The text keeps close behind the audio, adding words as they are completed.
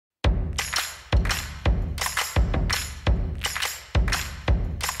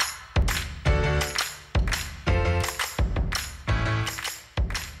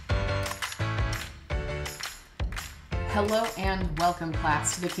Hello and welcome,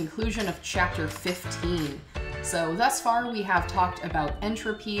 class, to the conclusion of Chapter 15. So thus far we have talked about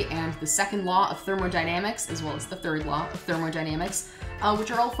entropy and the second law of thermodynamics, as well as the third law of thermodynamics,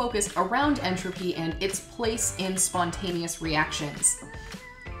 which are all focused around entropy and its place in spontaneous reactions.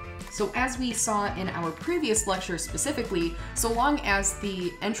 So as we saw in our previous lecture specifically, so long as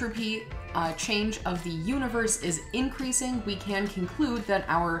the entropy change of the universe is increasing, we can conclude that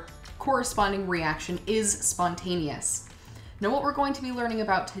our corresponding reaction is spontaneous. Now what we're going to be learning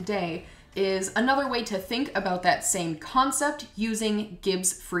about today is another way to think about that same concept using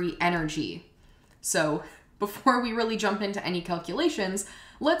Gibbs free energy. So before we really jump into any calculations,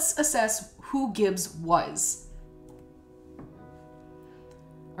 let's assess who Gibbs was.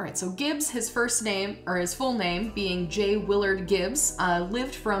 All right, so Gibbs, his first name, or his full name being J. Willard Gibbs,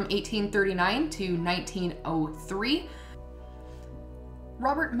 lived from 1839 to 1903.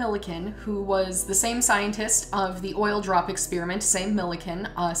 Robert Millikan, who was the same scientist of the oil drop experiment, same Millikan,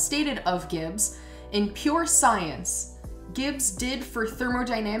 stated of Gibbs, "In pure science, Gibbs did for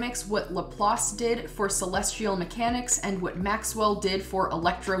thermodynamics what Laplace did for celestial mechanics and what Maxwell did for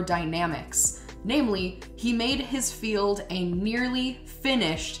electrodynamics. Namely, he made his field a nearly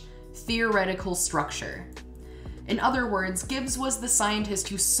finished theoretical structure." In other words, Gibbs was the scientist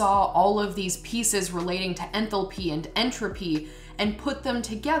who saw all of these pieces relating to enthalpy and entropy and put them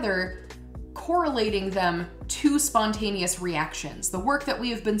together, correlating them to spontaneous reactions. The work that we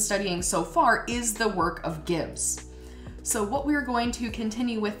have been studying so far is the work of Gibbs. So what we're going to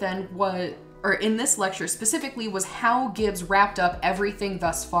continue with then, in this lecture specifically, was how Gibbs wrapped up everything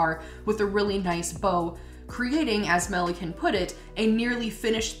thus far with a really nice bow, creating, as Millikan put it, a nearly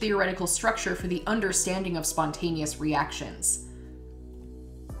finished theoretical structure for the understanding of spontaneous reactions.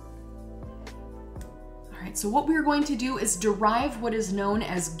 Alright, so what we're going to do is derive what is known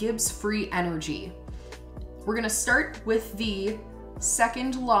as Gibbs free energy. We're going to start with the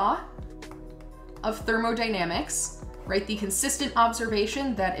second law of thermodynamics, right? The consistent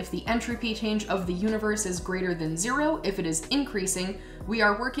observation that if the entropy change of the universe is greater than zero, if it is increasing, we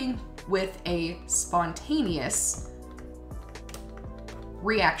are working with a spontaneous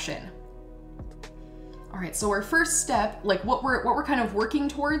reaction. All right, so our first step, like what we're kind of working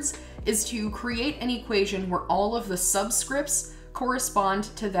towards, is to create an equation where all of the subscripts correspond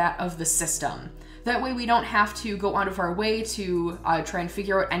to that of the system. That way we don't have to go out of our way to try and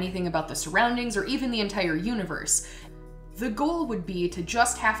figure out anything about the surroundings or even the entire universe. The goal would be to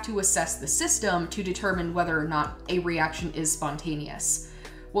just have to assess the system to determine whether or not a reaction is spontaneous.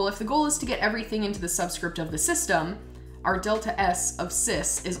 Well, if the goal is to get everything into the subscript of the system, our delta S of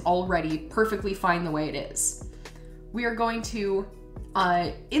cis is already perfectly fine the way it is. We are going to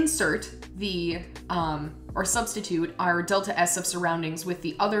insert or substitute our delta S of surroundings with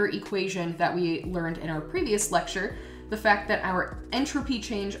the other equation that we learned in our previous lecture, the fact that our entropy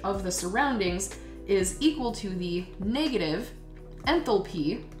change of the surroundings is equal to the negative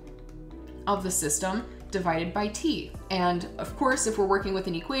enthalpy of the system divided by T. And of course, if we're working with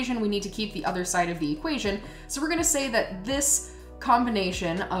an equation, we need to keep the other side of the equation. So we're going to say that this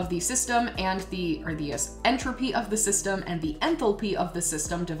combination of the system and the entropy of the system and the enthalpy of the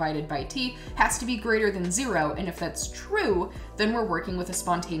system divided by T has to be greater than zero. And if that's true, then we're working with a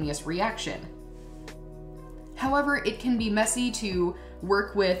spontaneous reaction. However, it can be messy to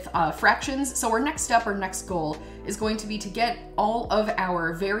work with fractions. So our next step, our next goal, is going to be to get all of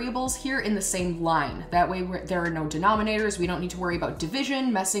our variables here in the same line. That way there are no denominators. We don't need to worry about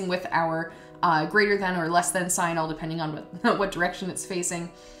division, messing with our greater than or less than sign, all depending on what direction it's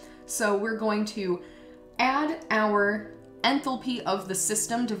facing. So we're going to add our enthalpy of the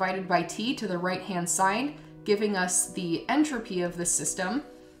system divided by T to the right-hand side, giving us the entropy of the system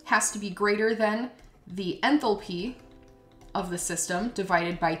has to be greater than the enthalpy of the system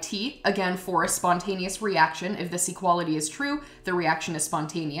divided by T, again for a spontaneous reaction. If this equality is true, the reaction is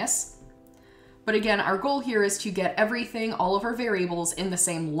spontaneous. But again, our goal here is to get everything, all of our variables, in the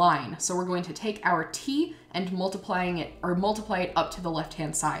same line. So we're going to take our T and multiply it up to the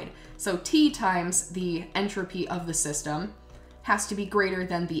left-hand side. So T times the entropy of the system has to be greater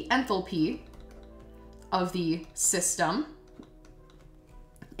than the enthalpy of the system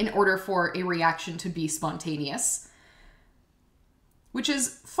in order for a reaction to be spontaneous, which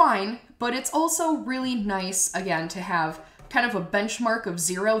is fine, but it's also really nice, again, to have kind of a benchmark of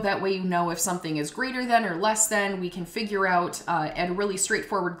zero. That way you know if something is greater than or less than. We can figure out at a really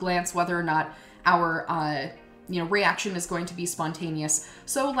straightforward glance whether or not our reaction is going to be spontaneous.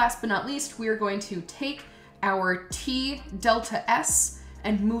 So last but not least, we are going to take our T delta S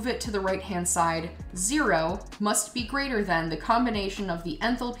and move it to the right-hand side. 0 must be greater than the combination of the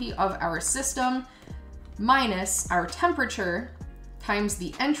enthalpy of our system minus our temperature times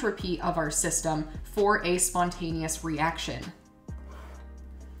the entropy of our system for a spontaneous reaction.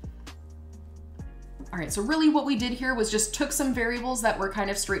 All right, so really what we did here was just took some variables that were kind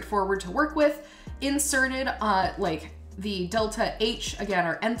of straightforward to work with, inserted like the delta H, again,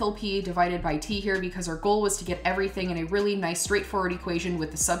 our enthalpy divided by T here, because our goal was to get everything in a really nice straightforward equation with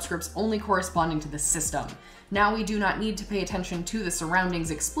the subscripts only corresponding to the system. Now we do not need to pay attention to the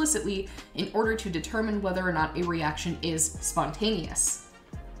surroundings explicitly in order to determine whether or not a reaction is spontaneous.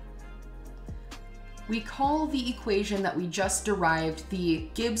 We call the equation that we just derived the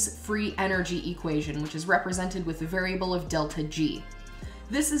Gibbs free energy equation, which is represented with the variable of delta G.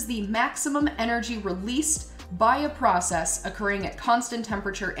 This is the maximum energy released by a process occurring at constant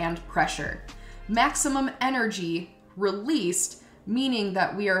temperature and pressure. Maximum energy released, meaning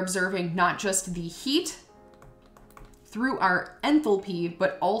that we are observing not just the heat through our enthalpy,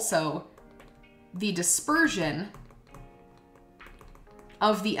 but also the dispersion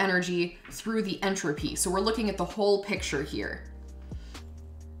of the energy through the entropy. So we're looking at the whole picture here.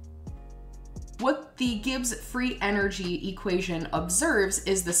 What the Gibbs free energy equation observes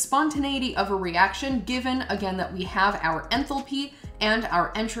is the spontaneity of a reaction given, again, that we have our enthalpy and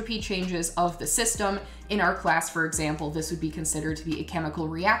our entropy changes of the system. In our class, for example, this would be considered to be a chemical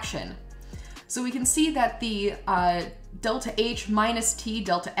reaction. So we can see that the delta H minus T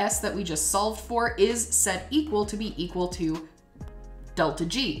delta S that we just solved for is set equal to delta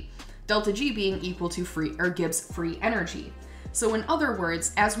G. Delta G being equal to Gibbs free energy. So in other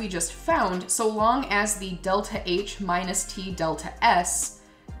words, as we just found, so long as the delta H minus T delta S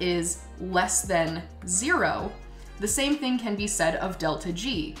is less than 0, the same thing can be said of delta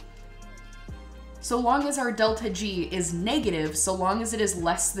G. So long as our delta G is negative, so long as it is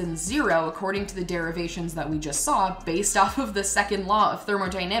less than 0, according to the derivations that we just saw, based off of the second law of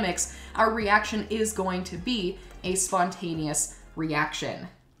thermodynamics, our reaction is going to be a spontaneous reaction.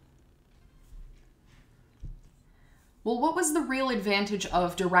 Well, what was the real advantage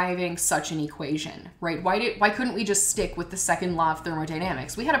of deriving such an equation, right? Why couldn't we just stick with the second law of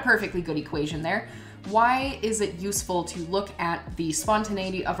thermodynamics? We had a perfectly good equation there. Why is it useful to look at the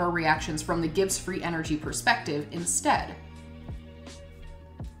spontaneity of our reactions from the Gibbs free energy perspective instead?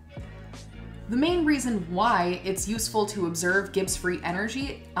 The main reason why it's useful to observe Gibbs free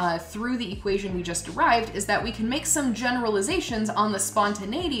energy through the equation we just derived is that we can make some generalizations on the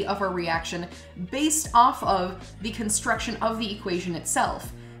spontaneity of our reaction based off of the construction of the equation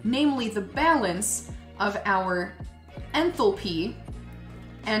itself, namely the balance of our enthalpy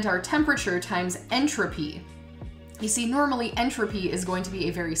and our temperature times entropy. You see, normally entropy is going to be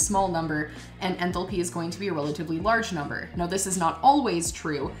a very small number and enthalpy is going to be a relatively large number. Now, this is not always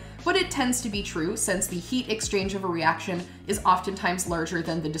true, but it tends to be true since the heat exchange of a reaction is oftentimes larger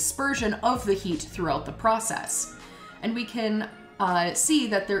than the dispersion of the heat throughout the process. And we can see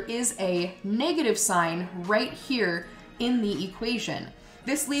that there is a negative sign right here in the equation.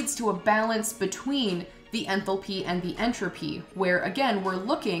 This leads to a balance between the enthalpy and the entropy, where again, we're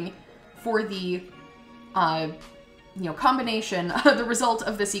looking for the combination, the result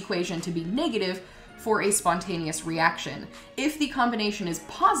of this equation to be negative for a spontaneous reaction. If the combination is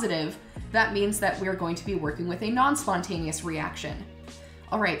positive, that means that we're going to be working with a non-spontaneous reaction.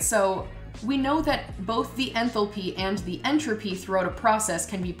 All right, so we know that both the enthalpy and the entropy throughout a process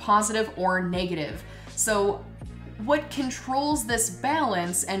can be positive or negative. So what controls this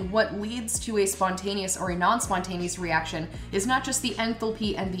balance and what leads to a spontaneous or a non-spontaneous reaction is not just the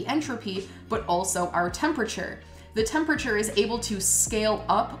enthalpy and the entropy, but also our temperature. The temperature is able to scale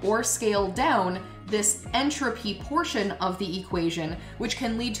up or scale down this entropy portion of the equation, which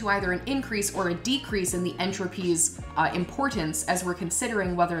can lead to either an increase or a decrease in the entropy's importance as we're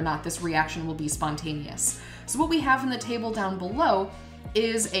considering whether or not this reaction will be spontaneous. So what we have in the table down below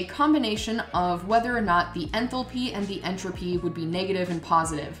is a combination of whether or not the enthalpy and the entropy would be negative and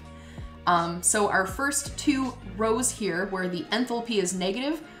positive. So our first two rows here, where the enthalpy is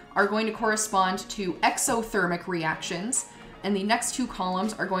negative, are going to correspond to exothermic reactions, and the next two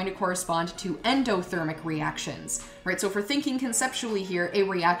columns are going to correspond to endothermic reactions, right? So if we're thinking conceptually here, a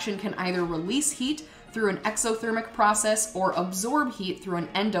reaction can either release heat through an exothermic process or absorb heat through an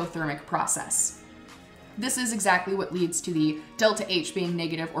endothermic process. This is exactly what leads to the delta H being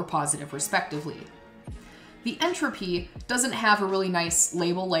negative or positive, respectively. The entropy doesn't have a really nice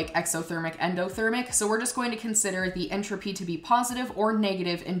label like exothermic, endothermic, so we're just going to consider the entropy to be positive or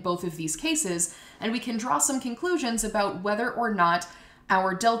negative in both of these cases, and we can draw some conclusions about whether or not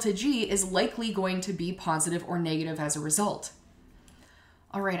our delta G is likely going to be positive or negative as a result.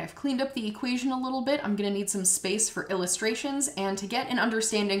 All right, I've cleaned up the equation a little bit. I'm gonna need some space for illustrations, and to get an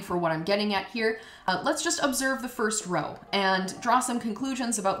understanding for what I'm getting at here, let's just observe the first row and draw some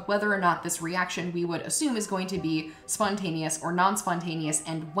conclusions about whether or not this reaction we would assume is going to be spontaneous or non-spontaneous,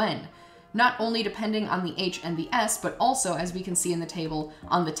 and when. Not only depending on the H and the S, but also, as we can see in the table,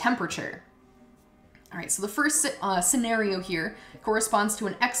 on the temperature. All right, so the first scenario here corresponds to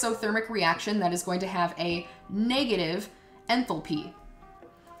an exothermic reaction that is going to have a negative enthalpy.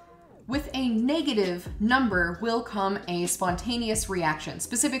 With a negative number will come a spontaneous reaction.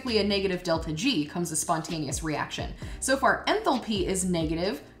 Specifically, a negative delta G comes a spontaneous reaction. So if our enthalpy is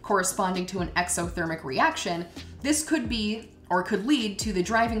negative, corresponding to an exothermic reaction, this could be or could lead to the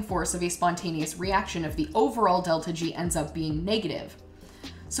driving force of a spontaneous reaction if the overall delta G ends up being negative.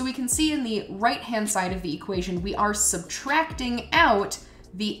 So we can see in the right-hand side of the equation, we are subtracting out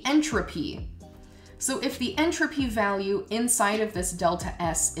the entropy. So if the entropy value inside of this delta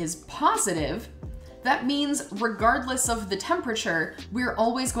S is positive, that means regardless of the temperature, we're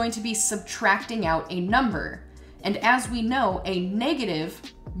always going to be subtracting out a number. And as we know, a negative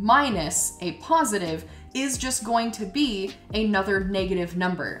minus a positive is just going to be another negative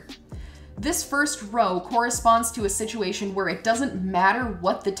number. This first row corresponds to a situation where it doesn't matter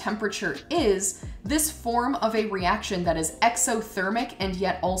what the temperature is, this form of a reaction that is exothermic and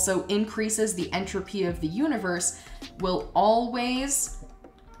yet also increases the entropy of the universe will always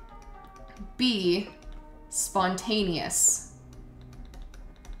be spontaneous.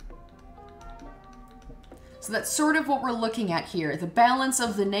 So that's sort of what we're looking at here, the balance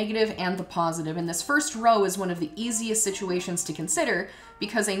of the negative and the positive. And this first row is one of the easiest situations to consider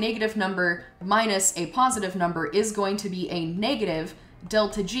because a negative number minus a positive number is going to be a negative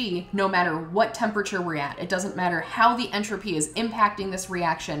delta G no matter what temperature we're at. It doesn't matter how the entropy is impacting this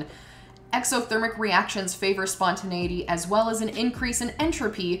reaction. Exothermic reactions favor spontaneity as well as an increase in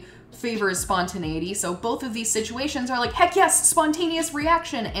entropy favors spontaneity. So both of these situations are like, heck yes, spontaneous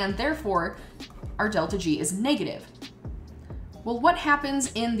reaction, and therefore our delta G is negative. Well, what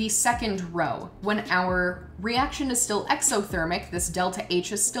happens in the second row when our reaction is still exothermic? This delta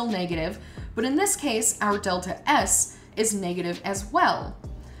H is still negative, but in this case, our delta S is negative as well.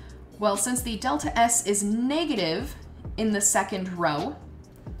 Well, since the delta S is negative in the second row,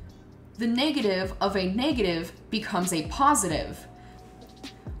 the negative of a negative becomes a positive.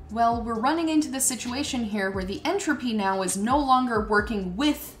 Well, we're running into this situation here where the entropy now is no longer working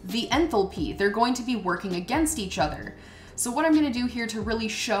with the enthalpy. They're going to be working against each other. So what I'm going to do here to really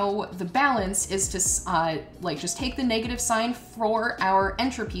show the balance is to just take the negative sign for our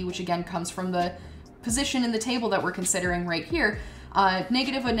entropy, which again comes from the position in the table that we're considering right here.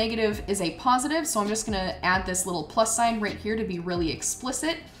 Negative a negative is a positive, so I'm just going to add this little plus sign right here to be really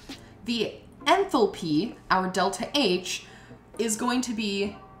explicit. The enthalpy, our delta H, is going to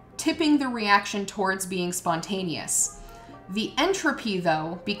be tipping the reaction towards being spontaneous. The entropy,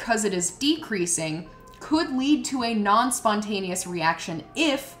 though, because it is decreasing, could lead to a non-spontaneous reaction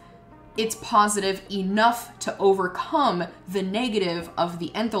if it's positive enough to overcome the negative of the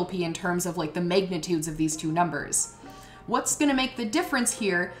enthalpy in terms of like the magnitudes of these two numbers. What's going to make the difference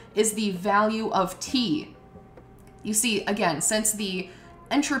here is the value of T. You see, again, since the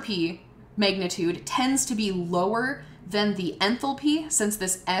entropy magnitude tends to be lower than the enthalpy, since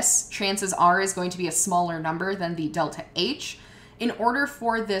this S, chances are, is going to be a smaller number than the delta H, in order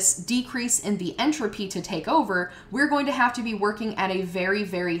for this decrease in the entropy to take over, we're going to have to be working at a very,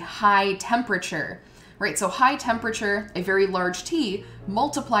 very high temperature, right? So high temperature, a very large T,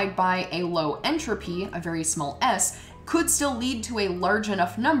 multiplied by a low entropy, a very small S, could still lead to a large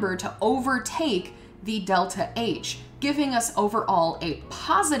enough number to overtake the delta H, giving us overall a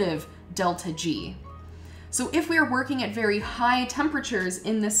positive delta G. So if we are working at very high temperatures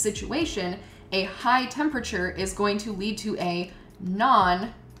in this situation, a high temperature is going to lead to a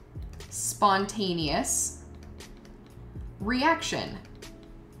non-spontaneous reaction.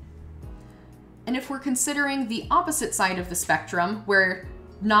 And if we're considering the opposite side of the spectrum, where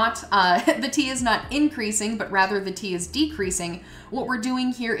the T is not increasing, but rather the T is decreasing, what we're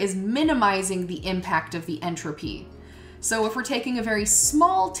doing here is minimizing the impact of the entropy. So if we're taking a very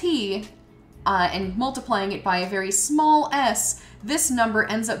small T and multiplying it by a very small S, this number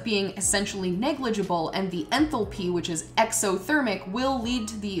ends up being essentially negligible, and the enthalpy, which is exothermic, will lead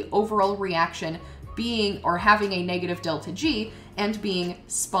to the overall reaction being or having a negative delta G and being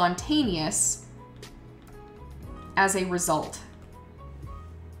spontaneous as a result.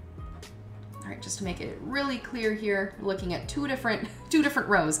 All right, right, just to make it really clear here, looking at two different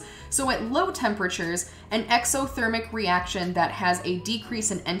rows. So at low temperatures, an exothermic reaction that has a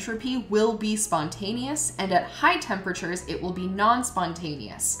decrease in entropy will be spontaneous, and at high temperatures, it will be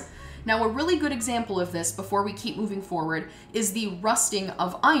non-spontaneous. Now, a really good example of this, before we keep moving forward, is the rusting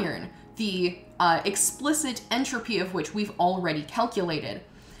of iron, the explicit entropy of which we've already calculated.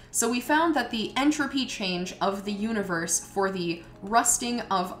 So we found that the entropy change of the universe for the rusting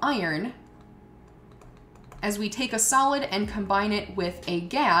of iron, as we take a solid and combine it with a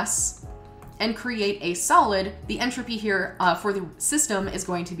gas and create a solid, the entropy here for the system is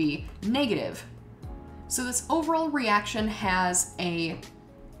going to be negative. So this overall reaction has a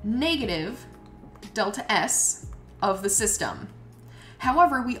negative delta S of the system.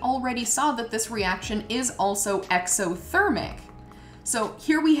 However, we already saw that this reaction is also exothermic. So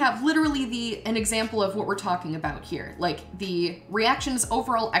here we have literally an example of what we're talking about here. Like, the reaction is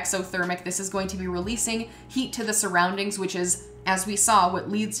overall exothermic. This is going to be releasing heat to the surroundings, which is, as we saw, what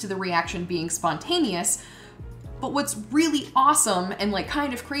leads to the reaction being spontaneous. But what's really awesome and like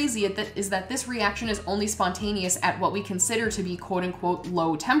kind of crazy is that this reaction is only spontaneous at what we consider to be quote unquote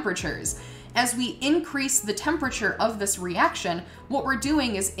low temperatures. As we increase the temperature of this reaction, what we're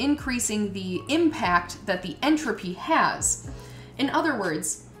doing is increasing the impact that the entropy has. In other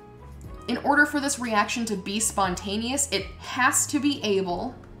words, in order for this reaction to be spontaneous, it has to be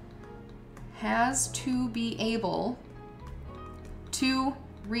able to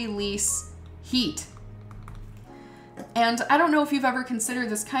release heat. And I don't know if you've ever considered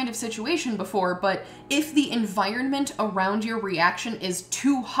this kind of situation before, but if the environment around your reaction is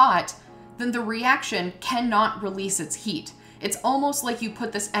too hot, then the reaction cannot release its heat. It's almost like you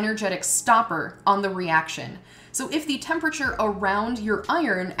put this energetic stopper on the reaction. So if the temperature around your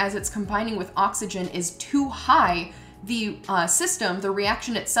iron as it's combining with oxygen is too high, the system, the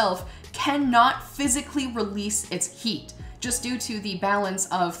reaction itself, cannot physically release its heat. Just due to the balance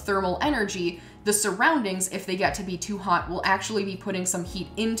of thermal energy, the surroundings, if they get to be too hot, will actually be putting some heat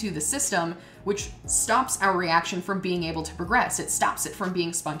into the system, which stops our reaction from being able to progress. It stops it from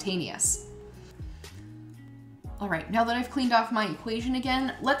being spontaneous. All right, now that I've cleaned off my equation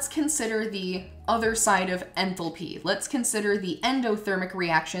again, let's consider the other side of enthalpy. Let's consider the endothermic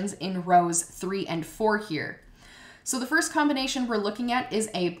reactions in rows 3 and 4 here. So the first combination we're looking at is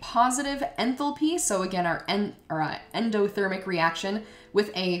a positive enthalpy. So again, our endothermic reaction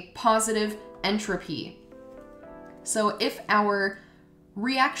with a positive entropy. So if our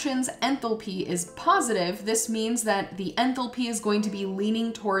reaction's enthalpy is positive, this means that the enthalpy is going to be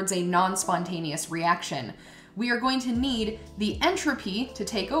leaning towards a non-spontaneous reaction. We are going to need the entropy to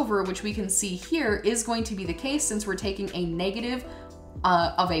take over, which we can see here is going to be the case since we're taking a negative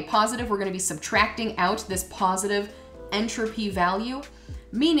of a positive. We're going to be subtracting out this positive entropy value,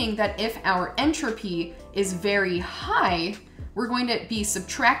 meaning that if our entropy is very high, we're going to be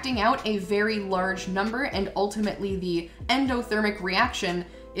subtracting out a very large number, and ultimately the endothermic reaction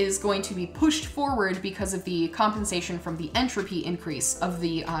is going to be pushed forward because of the compensation from the entropy increase of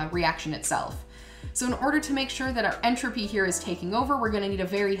the reaction itself. So in order to make sure that our entropy here is taking over, we're going to need a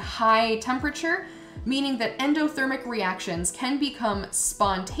very high temperature, meaning that endothermic reactions can become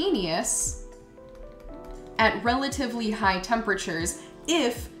spontaneous at relatively high temperatures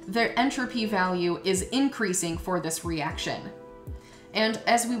if their entropy value is increasing for this reaction. And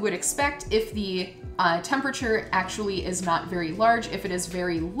as we would expect, if the temperature actually is not very large, if it is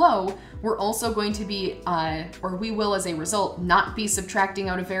very low, we're also going to be, or we will as a result, not be subtracting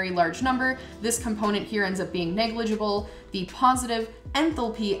out a very large number. This component here ends up being negligible. The positive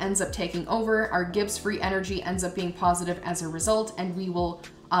enthalpy ends up taking over. Our Gibbs free energy ends up being positive as a result, and we will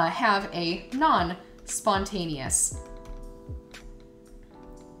have a non-spontaneous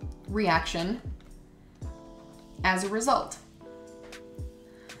reaction as a result.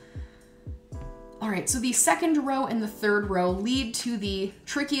 All right, so the second row and the third row lead to the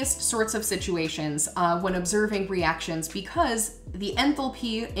trickiest sorts of situations when observing reactions, because the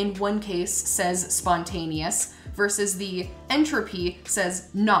enthalpy in one case says spontaneous versus the entropy says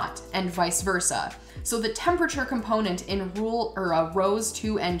not, and vice versa. So the temperature component in rows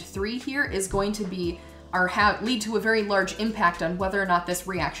 2 and 3 here is going to be lead to a very large impact on whether or not this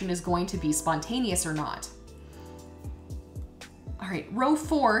reaction is going to be spontaneous or not. All right, row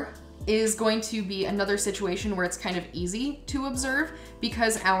 4 is going to be another situation where it's kind of easy to observe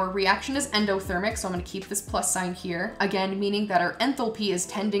because our reaction is endothermic, so I'm going to keep this plus sign here, again meaning that our enthalpy is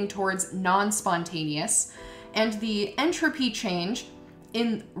tending towards non-spontaneous, and the entropy change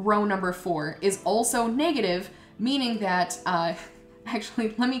in row number 4 is also negative, meaning that,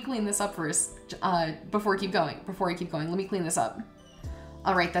 actually let me clean this up first before I keep going, let me clean this up.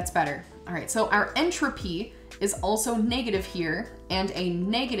 All right, that's better. All right, so our entropy is also negative here, and a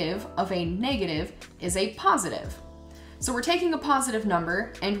negative of a negative is a positive. So we're taking a positive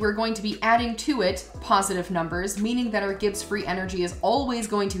number, and we're going to be adding to it positive numbers, meaning that our Gibbs free energy is always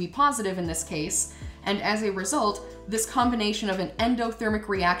going to be positive in this case, and as a result, this combination of an endothermic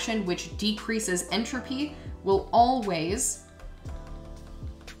reaction which decreases entropy will always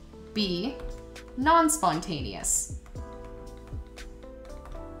be non-spontaneous.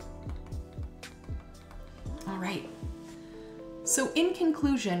 All right. So in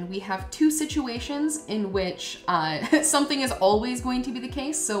conclusion, we have two situations in which something is always going to be the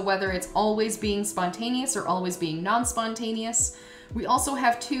case. So whether it's always being spontaneous or always being non-spontaneous. We also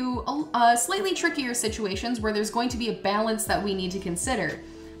have two slightly trickier situations where there's going to be a balance that we need to consider.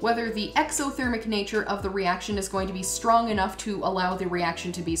 Whether the exothermic nature of the reaction is going to be strong enough to allow the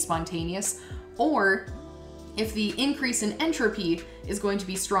reaction to be spontaneous, or if the increase in entropy is going to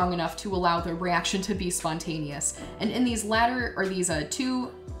be strong enough to allow the reaction to be spontaneous. And in these latter, or these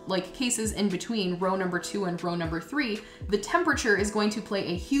two cases in between row number 2 and row number 3, the temperature is going to play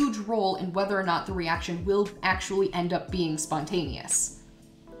a huge role in whether or not the reaction will actually end up being spontaneous.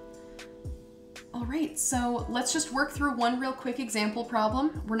 All right, so let's just work through one real quick example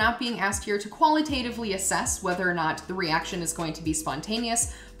problem. We're not being asked here to qualitatively assess whether or not the reaction is going to be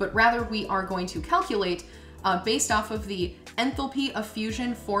spontaneous, but rather we are going to calculate based off of the enthalpy of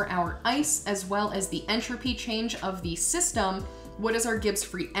fusion for our ice, as well as the entropy change of the system, what is our Gibbs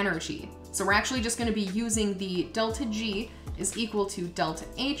free energy? So we're actually just going to be using the delta G is equal to delta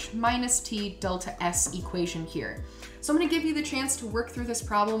H minus T delta S equation here. So I'm going to give you the chance to work through this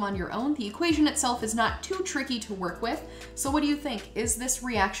problem on your own. The equation itself is not too tricky to work with. So what do you think? Is this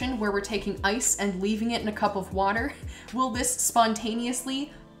reaction where we're taking ice and leaving it in a cup of water? Will this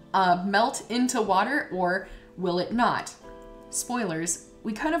spontaneously melt into water, or will it not? Spoilers,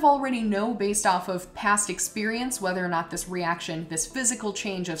 we kind of already know based off of past experience whether or not this reaction, this physical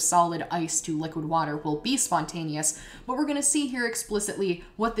change of solid ice to liquid water, will be spontaneous, but we're going to see here explicitly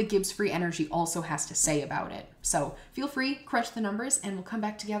what the Gibbs free energy also has to say about it. So feel free, crunch the numbers, and we'll come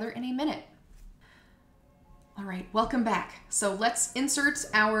back together in a minute. All right, welcome back. So let's insert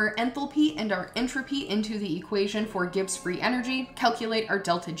our enthalpy and our entropy into the equation for Gibbs free energy, calculate our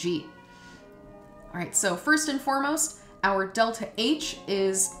delta G. All right, so first and foremost, our delta H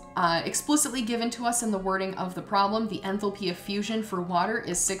is explicitly given to us in the wording of the problem. The enthalpy of fusion for water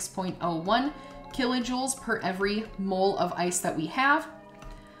is 6.01 kilojoules per every mole of ice that we have.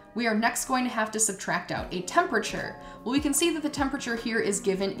 We are next going to have to subtract out a temperature. Well, we can see that the temperature here is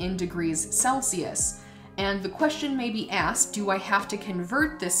given in degrees Celsius. And the question may be asked, do I have to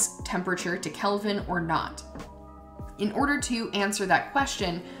convert this temperature to Kelvin or not? In order to answer that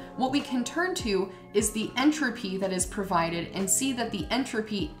question, what we can turn to is the entropy that is provided and see that the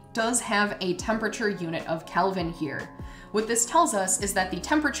entropy does have a temperature unit of Kelvin here. What this tells us is that the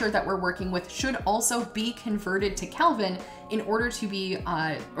temperature that we're working with should also be converted to Kelvin in order to be,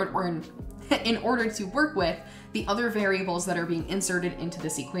 in order to work with the other variables that are being inserted into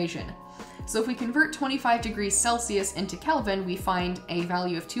this equation. So if we convert 25 degrees Celsius into Kelvin, we find a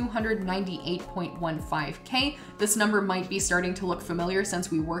value of 298.15 K. This number might be starting to look familiar since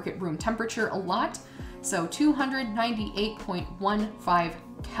we work at room temperature a lot. So 298.15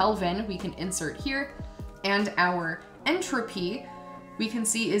 Kelvin we can insert here. And our entropy we can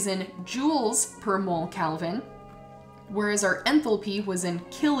see is in joules per mole Kelvin, whereas our enthalpy was in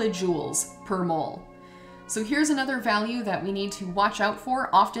kilojoules per mole. So here's another value that we need to watch out for.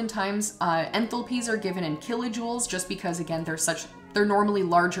 Oftentimes, enthalpies are given in kilojoules just because, again, they're normally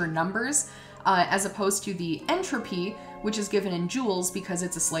larger numbers, as opposed to the entropy, which is given in joules because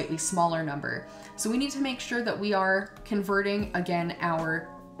it's a slightly smaller number. So we need to make sure that we are converting, again, our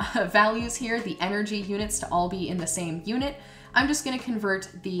values here, the energy units, to all be in the same unit. I'm just going to convert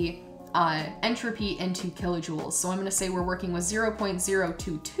the entropy into kilojoules. So I'm going to say we're working with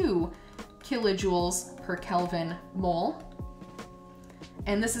 0.022 kilojoules per Kelvin mole.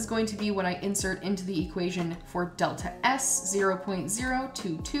 And this is going to be what I insert into the equation for delta S,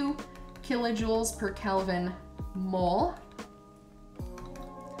 0.022 kilojoules per Kelvin mole.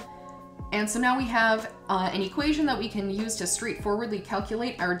 And so now we have an equation that we can use to straightforwardly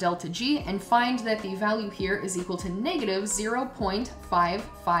calculate our delta G and find that the value here is equal to negative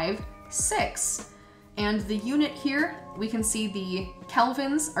 0.556. And the unit here, we can see the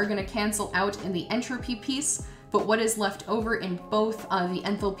kelvins are going to cancel out in the entropy piece, but what is left over in both the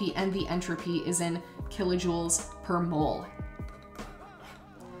enthalpy and the entropy is in kilojoules per mole.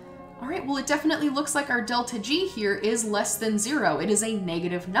 All right, well, it definitely looks like our delta G here is less than 0. It is a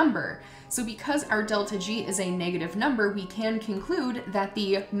negative number. So because our delta G is a negative number, we can conclude that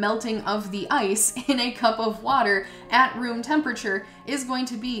the melting of the ice in a cup of water at room temperature is going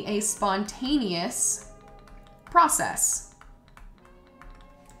to be a spontaneous process.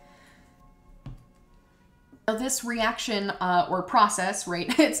 Now this reaction or process,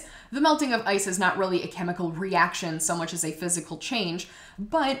 right, it's the melting of ice is not really a chemical reaction so much as a physical change,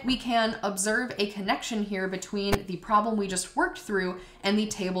 but we can observe a connection here between the problem we just worked through and the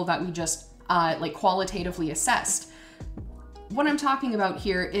table that we just like qualitatively assessed. What I'm talking about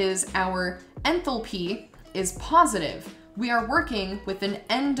here is our enthalpy is positive. We are working with an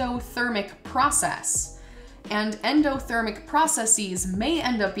endothermic process. And endothermic processes may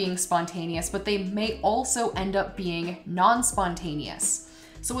end up being spontaneous, but they may also end up being non-spontaneous.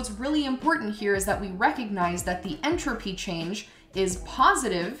 So what's really important here is that we recognize that the entropy change is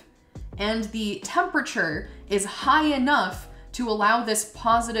positive and the temperature is high enough to allow this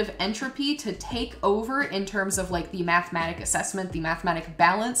positive entropy to take over in terms of like the mathematic assessment, the mathematic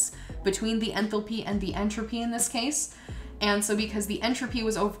balance between the enthalpy and the entropy in this case. And so because the entropy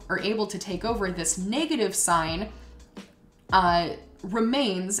was able to take over, this negative sign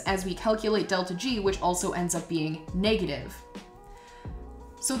remains as we calculate delta G, which also ends up being negative.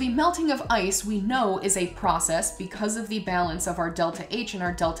 So the melting of ice we know is a process because of the balance of our delta H and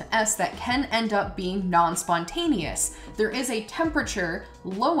our delta S that can end up being non-spontaneous. There is a temperature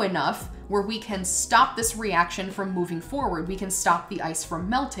low enough where we can stop this reaction from moving forward. We can stop the ice from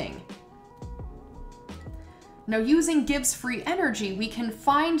melting. Now, using Gibbs free energy, we can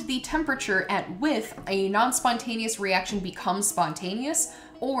find the temperature at which a non-spontaneous reaction becomes spontaneous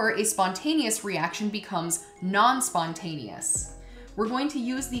or a spontaneous reaction becomes non-spontaneous. We're going to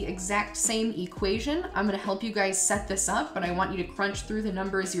use the exact same equation. I'm going to help you guys set this up, but I want you to crunch through the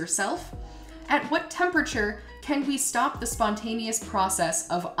numbers yourself. At what temperature can we stop the spontaneous process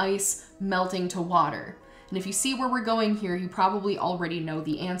of ice melting to water? And if you see where we're going here, you probably already know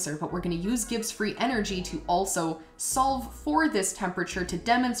the answer, but we're going to use Gibbs free energy to also solve for this temperature to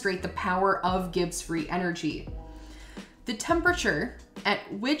demonstrate the power of Gibbs free energy. The temperature at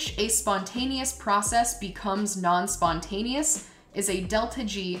which a spontaneous process becomes non-spontaneous is a delta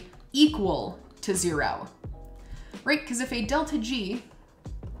G equal to 0, right? Because if a delta G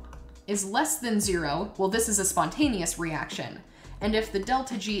is less than 0, well, this is a spontaneous reaction. And if the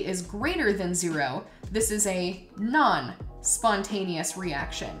delta G is greater than 0, this is a non-spontaneous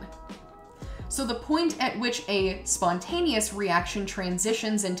reaction. So the point at which a spontaneous reaction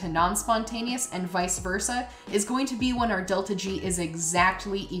transitions into non-spontaneous and vice versa is going to be when our delta G is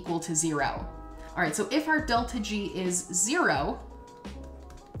exactly equal to 0. All right, so if our delta G is 0,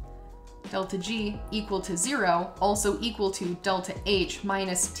 delta G equal to 0, also equal to delta H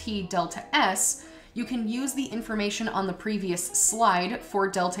minus T delta S, you can use the information on the previous slide for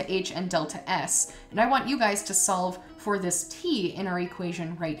delta H and delta S. And I want you guys to solve for this T in our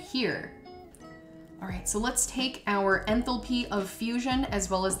equation right here. All right, so let's take our enthalpy of fusion as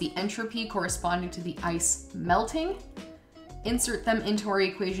well as the entropy corresponding to the ice melting. Insert them into our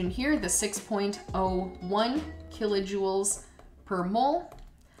equation here, the 6.01 kilojoules per mole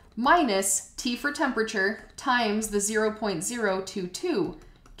minus T for temperature times the 0.022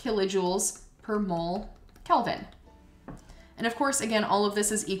 kilojoules per mole Kelvin. And of course, again, all of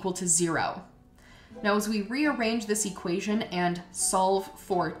this is equal to 0. Now, as we rearrange this equation and solve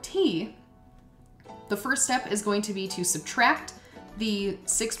for T, the first step is going to be to subtract the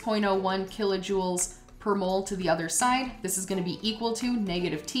 6.01 kilojoules per mole to the other side. This is going to be equal to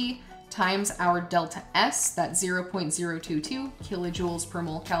negative T times our delta S, that 0.022 kilojoules per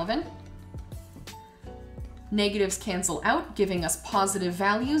mole Kelvin. Negatives cancel out, giving us positive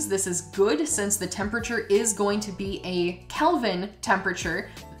values. This is good since the temperature is going to be a Kelvin temperature.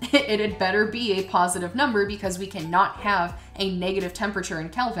 It had better be a positive number because we cannot have a negative temperature in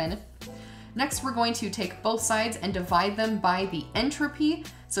Kelvin. Next, we're going to take both sides and divide them by the entropy.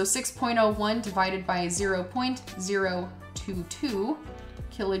 So 6.01 divided by 0.022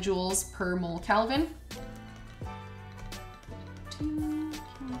 kilojoules per mole Kelvin. 2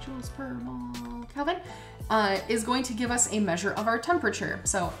 kilojoules per mole Kelvin. Is going to give us a measure of our temperature.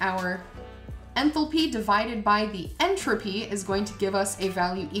 So our enthalpy divided by the entropy is going to give us a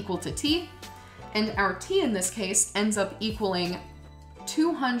value equal to T, and our T in this case ends up equaling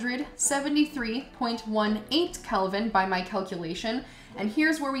 273.18 Kelvin by my calculation. And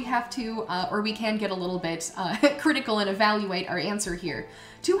here's where we have to, or we can get a little bit critical and evaluate our answer here.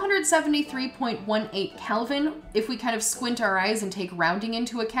 273.18 Kelvin, if we kind of squint our eyes and take rounding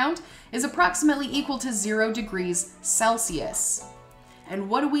into account, is approximately equal to 0 degrees Celsius. And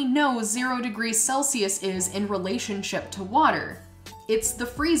what do we know 0 degrees Celsius is in relationship to water? It's the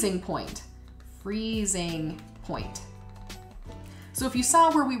freezing point. Freezing point. So if you saw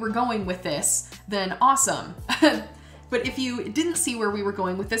where we were going with this, then awesome. But if you didn't see where we were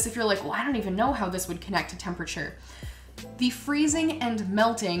going with this, if you're like, well, I don't even know how this would connect to temperature. The freezing and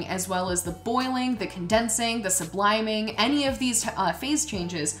melting, as well as the boiling, the condensing, the subliming, any of these phase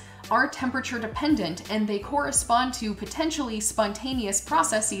changes are temperature dependent, and they correspond to potentially spontaneous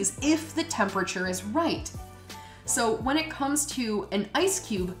processes if the temperature is right. So when it comes to an ice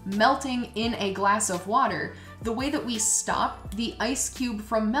cube melting in a glass of water, the way that we stop the ice cube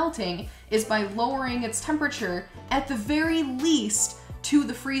from melting is by lowering its temperature at the very least to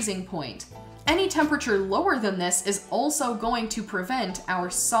the freezing point. Any temperature lower than this is also going to prevent our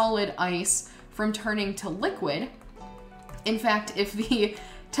solid ice from turning to liquid. In fact, if the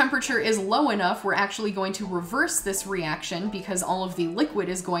temperature is low enough, we're actually going to reverse this reaction because all of the liquid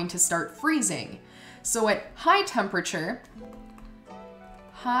is going to start freezing. So at high temperature,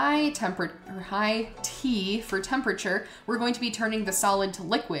 high T for temperature, we're going to be turning the solid to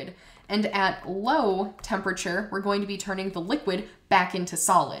liquid. And at low temperature, we're going to be turning the liquid back into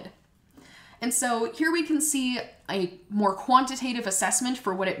solid. And so here we can see a more quantitative assessment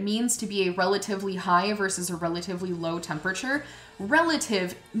for what it means to be a relatively high versus a relatively low temperature.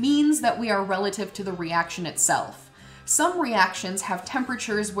 Relative means that we are relative to the reaction itself. Some reactions have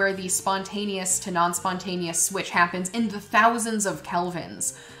temperatures where the spontaneous to non-spontaneous switch happens in the thousands of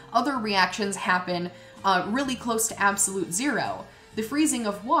kelvins. Other reactions happen really close to absolute zero. The freezing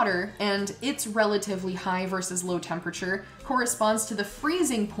of water and its relatively high versus low temperature corresponds to the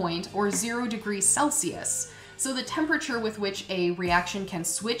freezing point, or 0 degrees Celsius. So the temperature with which a reaction can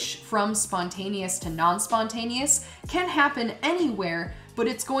switch from spontaneous to non-spontaneous can happen anywhere, but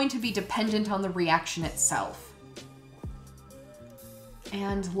it's going to be dependent on the reaction itself.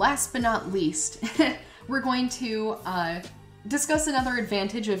 And last but not least, we're going to discuss another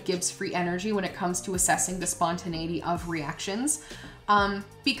advantage of Gibbs free energy when it comes to assessing the spontaneity of reactions.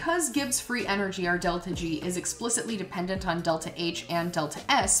 Because Gibbs free energy, our delta G, is explicitly dependent on delta H and delta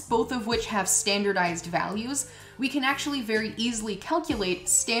S, both of which have standardized values, we can actually very easily calculate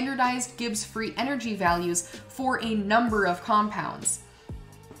standardized Gibbs free energy values for a number of compounds.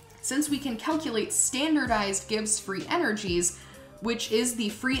 Since we can calculate standardized Gibbs free energies, which is the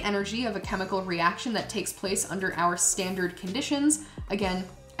free energy of a chemical reaction that takes place under our standard conditions. Again,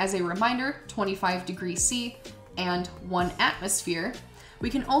 as a reminder, 25 degrees C and 1 atmosphere.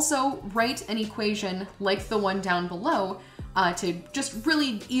 We can also write an equation like the one down below to just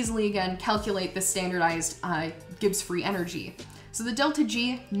really easily, again, calculate the standardized Gibbs free energy. So the delta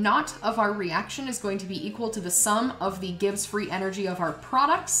G naught of our reaction is going to be equal to the sum of the Gibbs free energy of our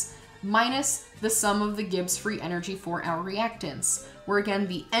products minus the sum of the Gibbs free energy for our reactants, where again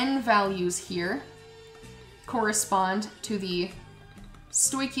the N values here correspond to the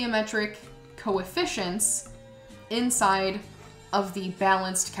stoichiometric coefficients inside of the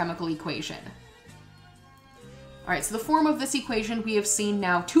balanced chemical equation. All right, so the form of this equation we have seen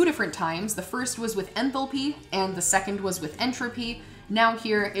now 2 different times. The first was with enthalpy and the second was with entropy. Now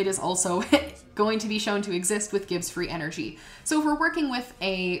here it is also going to be shown to exist with Gibbs free energy. So if we're working with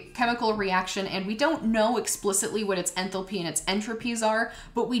a chemical reaction and we don't know explicitly what its enthalpy and its entropies are,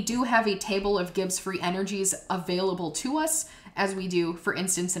 but we do have a table of Gibbs free energies available to us, as we do, for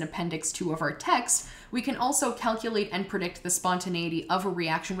instance, in Appendix 2 of our text, we can also calculate and predict the spontaneity of a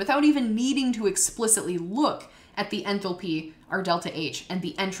reaction without even needing to explicitly look at the enthalpy, our delta H, and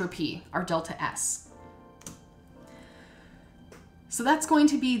the entropy, our delta S. So that's going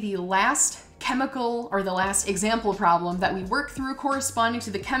to be the last chemical, or the last example problem that we work through corresponding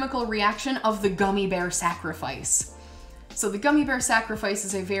to the chemical reaction of the gummy bear sacrifice. So the gummy bear sacrifice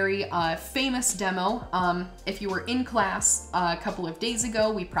is a very famous demo. If you were in class a couple of days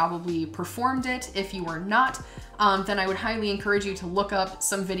ago, we probably performed it. If you were not, then I would highly encourage you to look up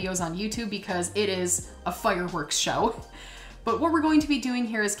some videos on YouTube because it is a fireworks show. But what we're going to be doing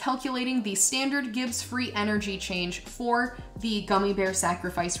here is calculating the standard Gibbs free energy change for the gummy bear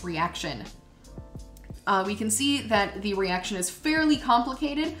sacrifice reaction. We can see that the reaction is fairly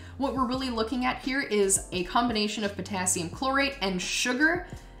complicated. What we're really looking at here is a combination of potassium chlorate and sugar,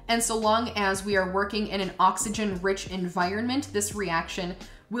 and so long as we are working in an oxygen-rich environment, this reaction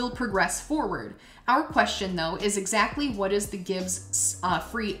will progress forward. Our question, though, is exactly what is the Gibbs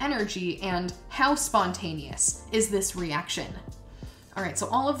free energy and how spontaneous is this reaction? All right, so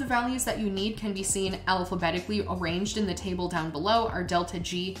all of the values that you need can be seen alphabetically arranged in the table down below. Our delta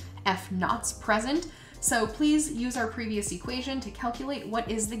G, F naughts present. So please use our previous equation to calculate what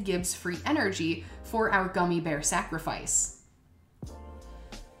is the Gibbs free energy for our gummy bear sacrifice.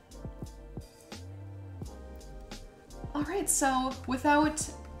 All right, so without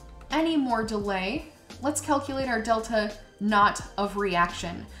any more delay, let's calculate our delta knot of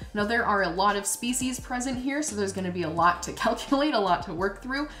reaction. Now there are a lot of species present here, so there's going to be a lot to calculate, a lot to work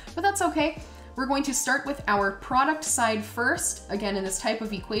through, but that's okay. We're going to start with our product side first. Again, in this type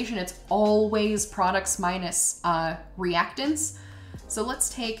of equation, it's always products minus reactants. So let's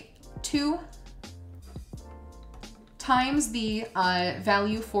take 2 times the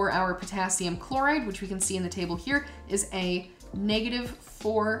value for our potassium chloride, which we can see in the table here, is a negative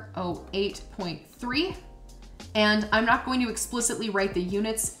 408.3. And I'm not going to explicitly write the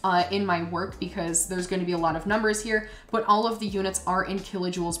units in my work because there's going to be a lot of numbers here, but all of the units are in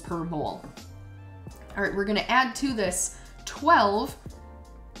kilojoules per mole. All right, we're going to add to this 12,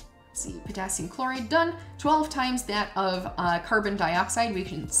 let's see, potassium chloride done, 12 times that of carbon dioxide, we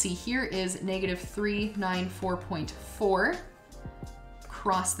can see here is negative 394.4,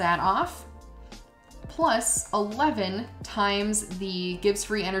 cross that off, plus 11 times the Gibbs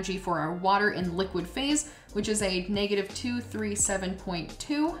free energy for our water in liquid phase, which is a negative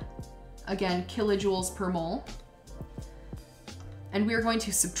 237.2, again, kilojoules per mole. And we are going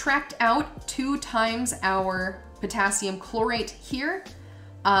to subtract out 2 times our potassium chlorate here.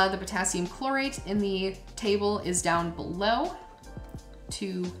 The potassium chlorate in the table is down below.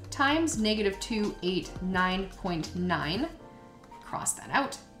 2 times negative 289.9. Cross that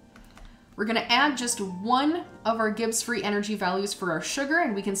out. We're going to add just one of our Gibbs free energy values for our sugar,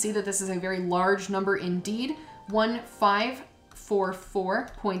 and we can see that this is a very large number indeed,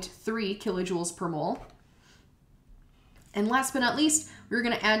 1544.3 kilojoules per mole. And last but not least, we're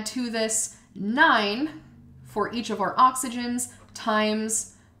going to add to this 9 for each of our oxygens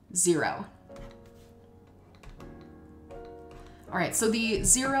times 0. All right, so the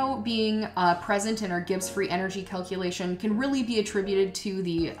 0 being present in our Gibbs free energy calculation can really be attributed to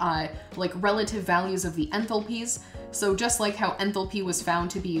the like relative values of the enthalpies. So just like how enthalpy was found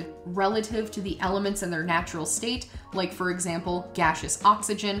to be relative to the elements in their natural state, like for example, gaseous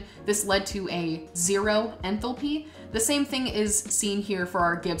oxygen, this led to a 0 enthalpy. The same thing is seen here for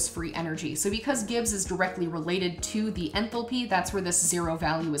our Gibbs free energy. So because Gibbs is directly related to the enthalpy, that's where this 0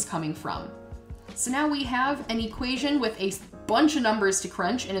 value is coming from. So now we have an equation with a bunch of numbers to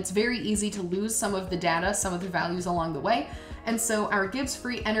crunch, and it's very easy to lose some of the data, some of the values along the way. And so our Gibbs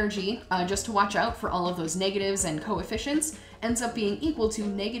free energy, just to watch out for all of those negatives and coefficients, ends up being equal to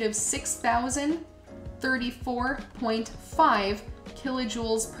negative 6,034.5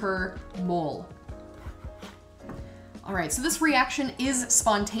 kilojoules per mole. All right, so this reaction is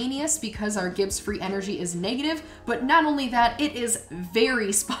spontaneous because our Gibbs free energy is negative, but not only that, it is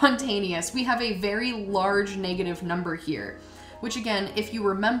very spontaneous. We have a very large negative number here, which again, if you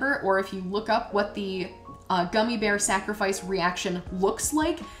remember, or if you look up what the gummy bear sacrifice reaction looks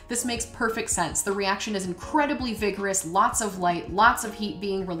like, this makes perfect sense. The reaction is incredibly vigorous, lots of light, lots of heat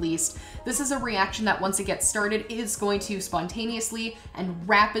being released. This is a reaction that once it gets started is going to spontaneously and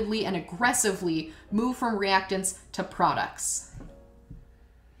rapidly and aggressively move from reactants to products.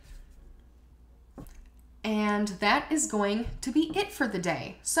 And that is going to be it for the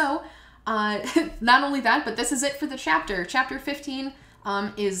day. So not only that, but this is it for the chapter. Chapter 15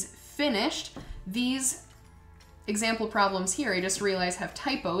 is finished. These example problems here, I just realized, have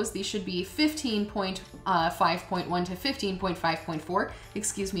typos. These should be 15.5.1 to 15.5.4.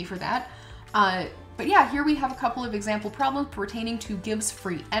 Excuse me for that. But yeah, here we have a couple of example problems pertaining to Gibbs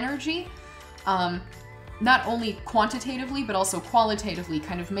free energy. Not only quantitatively, but also qualitatively,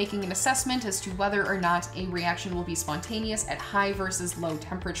 kind of making an assessment as to whether or not a reaction will be spontaneous at high versus low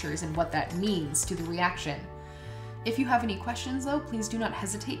temperatures and what that means to the reaction. If you have any questions though, please do not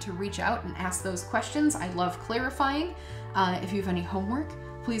hesitate to reach out and ask those questions. I love clarifying. If you have any homework,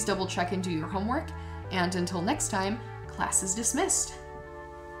 please double check and do your homework. And until next time, class is dismissed.